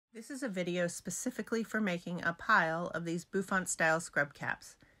This is a video specifically for making a pile of these Bouffant Style Scrub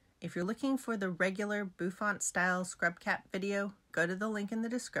Caps. If you're looking for the regular Bouffant Style Scrub Cap video, go to the link in the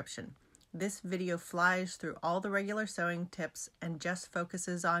description. This video flies through all the regular sewing tips and just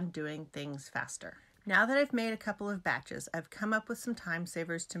focuses on doing things faster. Now that I've made a couple of batches, I've come up with some time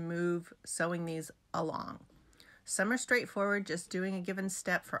savers to move sewing these along. Some are straightforward, just doing a given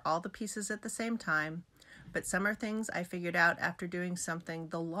step for all the pieces at the same time. But some are things I figured out after doing something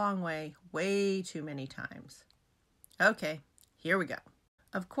the long way too many times. Okay, here we go.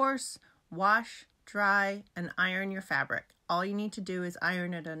 Of course, wash, dry, and iron your fabric. All you need to do is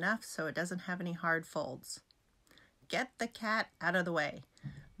iron it enough so it doesn't have any hard folds. Get the cat out of the way.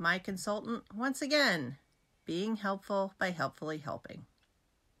 My consultant, once again, being helpful by helpfully helping.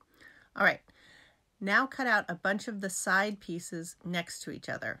 All right, now cut out a bunch of the side pieces next to each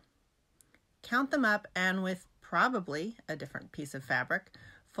other. Count them up and with probably a different piece of fabric,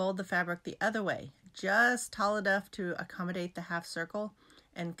 fold the fabric the other way, just tall enough to accommodate the half circle,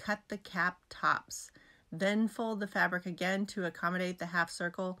 and cut the cap tops. Then fold the fabric again to accommodate the half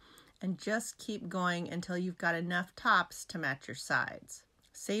circle and just keep going until you've got enough tops to match your sides.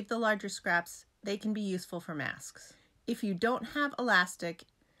 Save the larger scraps, they can be useful for masks. If you don't have elastic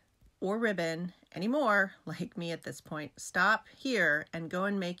or ribbon anymore, like me at this point, stop here and go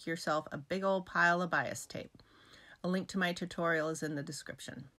and make yourself a big old pile of bias tape. A link to my tutorial is in the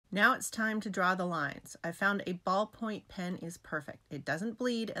description. Now it's time to draw the lines. I found a ballpoint pen is perfect. It doesn't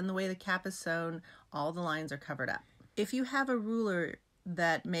bleed, and the way the cap is sewn, all the lines are covered up. If you have a ruler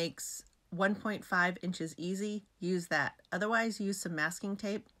that makes 1.5 inches easy, use that. Otherwise, use some masking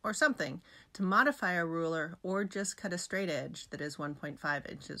tape or something to modify a ruler, or just cut a straight edge that is 1.5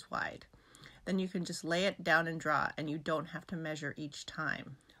 inches wide. Then you can just lay it down and draw, and you don't have to measure each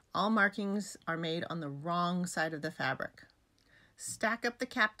time. All markings are made on the wrong side of the fabric. Stack up the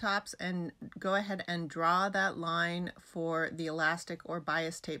cap tops and go ahead and draw that line for the elastic or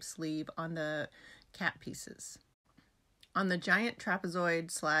bias tape sleeve on the cap pieces. On the giant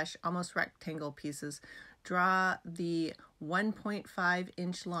trapezoid / almost rectangle pieces, draw the 1.5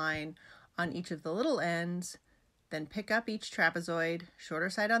 inch line on each of the little ends, then pick up each trapezoid, shorter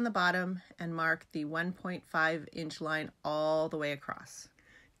side on the bottom, and mark the 1.5 inch line all the way across.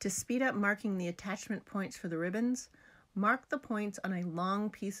 To speed up marking the attachment points for the ribbons, mark the points on a long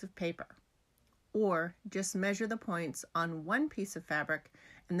piece of paper, or just measure the points on one piece of fabric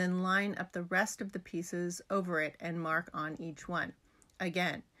and then line up the rest of the pieces over it and mark on each one.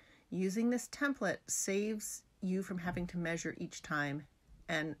 Again, using this template saves you from having to measure each time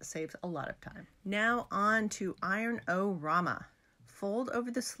and saves a lot of time. Now on to Iron-O-Rama. Fold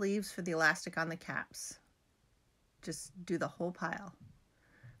over the sleeves for the elastic on the caps. Just do the whole pile.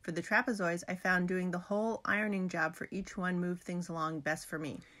 For the trapezoids, I found doing the whole ironing job for each one moved things along best for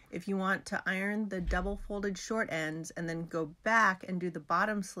me. If you want to iron the double folded short ends and then go back and do the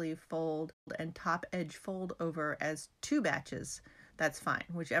bottom sleeve fold and top edge fold over as two batches, that's fine,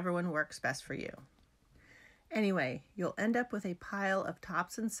 whichever one works best for you. Anyway, you'll end up with a pile of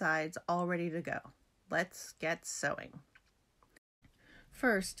tops and sides all ready to go. Let's get sewing.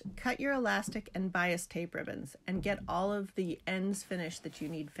 First, cut your elastic and bias tape ribbons and get all of the ends finished that you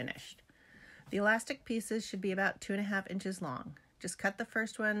need finished. The elastic pieces should be about 2.5 inches long. Just cut the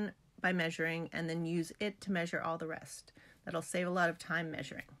first one by measuring and then use it to measure all the rest. That'll save a lot of time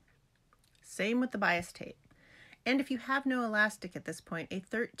measuring. Same with the bias tape. And if you have no elastic at this point, a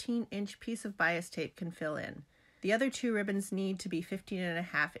 13-inch piece of bias tape can fill in. The other two ribbons need to be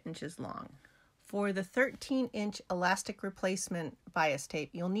 15.5 inches long. For the 13-inch elastic replacement bias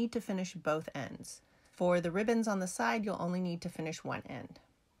tape, you'll need to finish both ends. For the ribbons on the side, you'll only need to finish one end.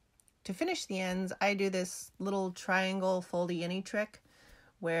 To finish the ends, I do this little triangle foldy-any trick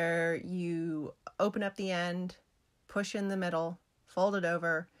where you open up the end, push in the middle, fold it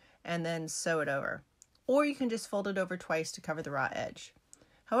over, and then sew it over. Or you can just fold it over twice to cover the raw edge.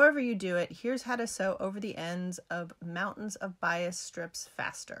 However you do it, here's how to sew over the ends of mountains of bias strips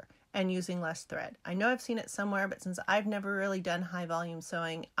faster and using less thread. I know I've seen it somewhere, but since I've never really done high volume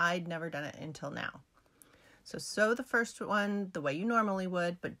sewing, I'd never done it until now. So sew the first one the way you normally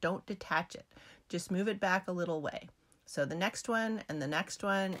would, but don't detach it. Just move it back a little way. So the next one, and the next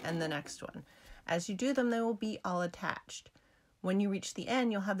one, and the next one. As you do them, they will be all attached. When you reach the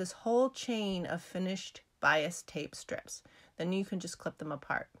end, you'll have this whole chain of finished bias tape strips. Then you can just clip them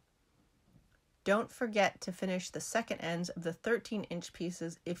apart. Don't forget to finish the second ends of the 13-inch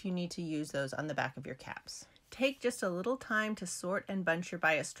pieces if you need to use those on the back of your caps. Take just a little time to sort and bunch your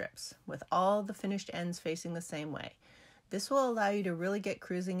bias strips, with all the finished ends facing the same way. This will allow you to really get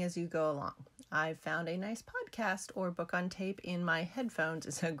cruising as you go along. I found a nice podcast or book on tape in my headphones.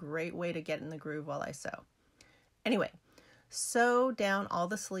 It's a great way to get in the groove while I sew. Anyway, sew down all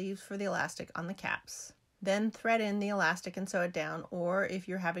the sleeves for the elastic on the caps. Then thread in the elastic and sew it down, or if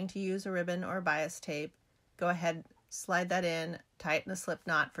you're having to use a ribbon or bias tape, go ahead, slide that in, tighten a slip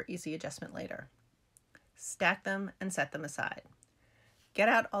knot for easy adjustment later. Stack them and set them aside. Get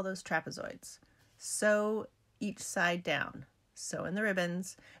out all those trapezoids. Sew each side down. Sew in the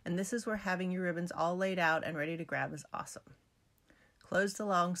ribbons, and this is where having your ribbons all laid out and ready to grab is awesome. Close the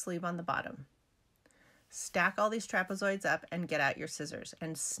long sleeve on the bottom. Stack all these trapezoids up and get out your scissors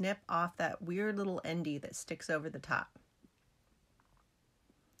and snip off that weird little endy that sticks over the top.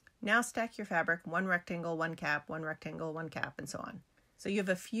 Now stack your fabric, one rectangle, one cap, one rectangle, one cap, and so on. So you have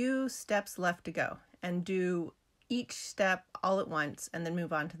a few steps left to go, and do each step all at once and then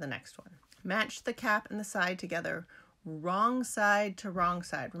move on to the next one. Match the cap and the side together, wrong side to wrong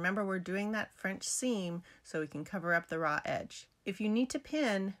side. Remember, we're doing that French seam so we can cover up the raw edge. If you need to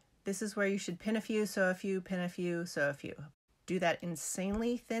pin, this is where you should pin a few, sew a few, pin a few, sew a few. Do that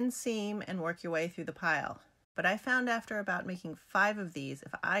insanely thin seam and work your way through the pile. But I found after about making 5 of these,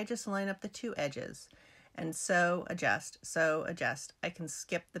 if I just line up the 2 edges and sew, adjust, I can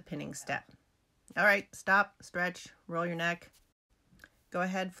skip the pinning step. All right, stop, stretch, roll your neck. Go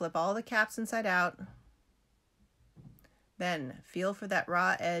ahead, flip all the caps inside out. Then feel for that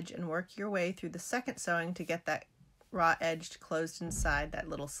raw edge and work your way through the second sewing to get that raw edge closed inside that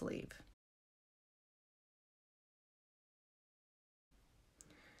little sleeve.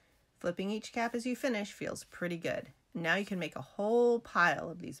 Flipping each cap as you finish feels pretty good. Now you can make a whole pile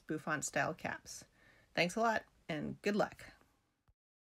of these Bouffant style caps. Thanks a lot and good luck.